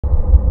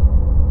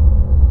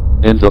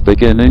In the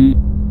beginning,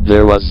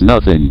 there was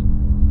nothing.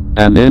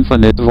 An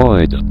infinite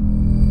void.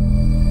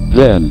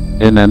 Then,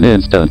 in an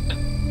instant,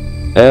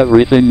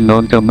 everything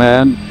known to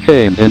man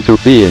came into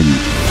being.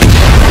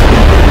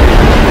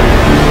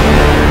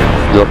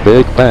 The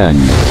Big Bang.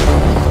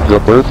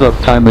 The birth of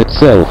time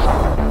itself.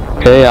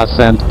 Chaos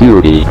and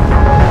beauty.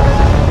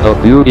 A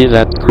beauty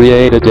that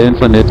created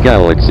infinite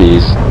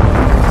galaxies.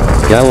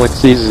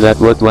 Galaxies that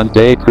would one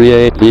day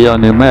create the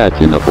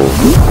unimaginable.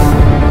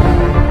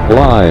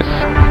 Life.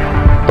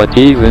 But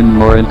even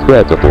more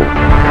incredible.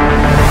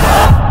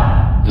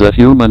 The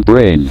human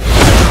brain.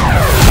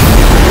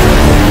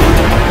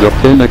 The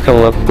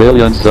pinnacle of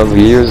billions of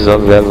years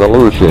of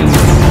evolution.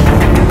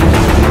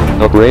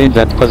 A brain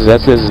that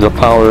possesses the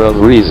power of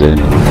reason.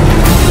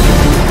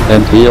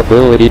 And the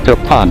ability to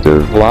ponder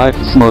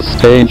life's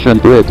most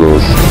ancient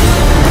riddles.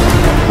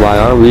 Why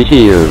are we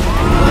here?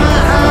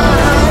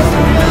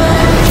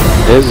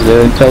 Is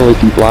there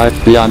intelligent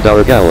life beyond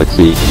our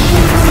galaxy?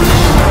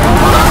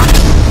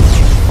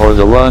 Or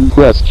the one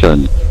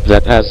question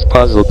that has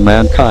puzzled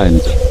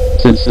mankind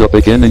since the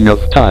beginning of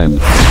time.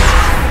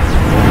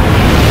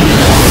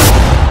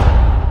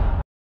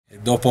 E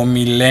dopo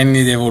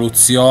millenni di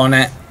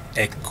evoluzione,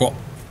 ecco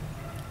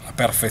la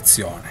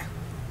perfezione.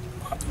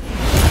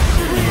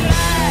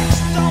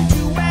 Don't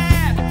you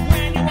act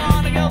when you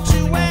wanna go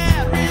to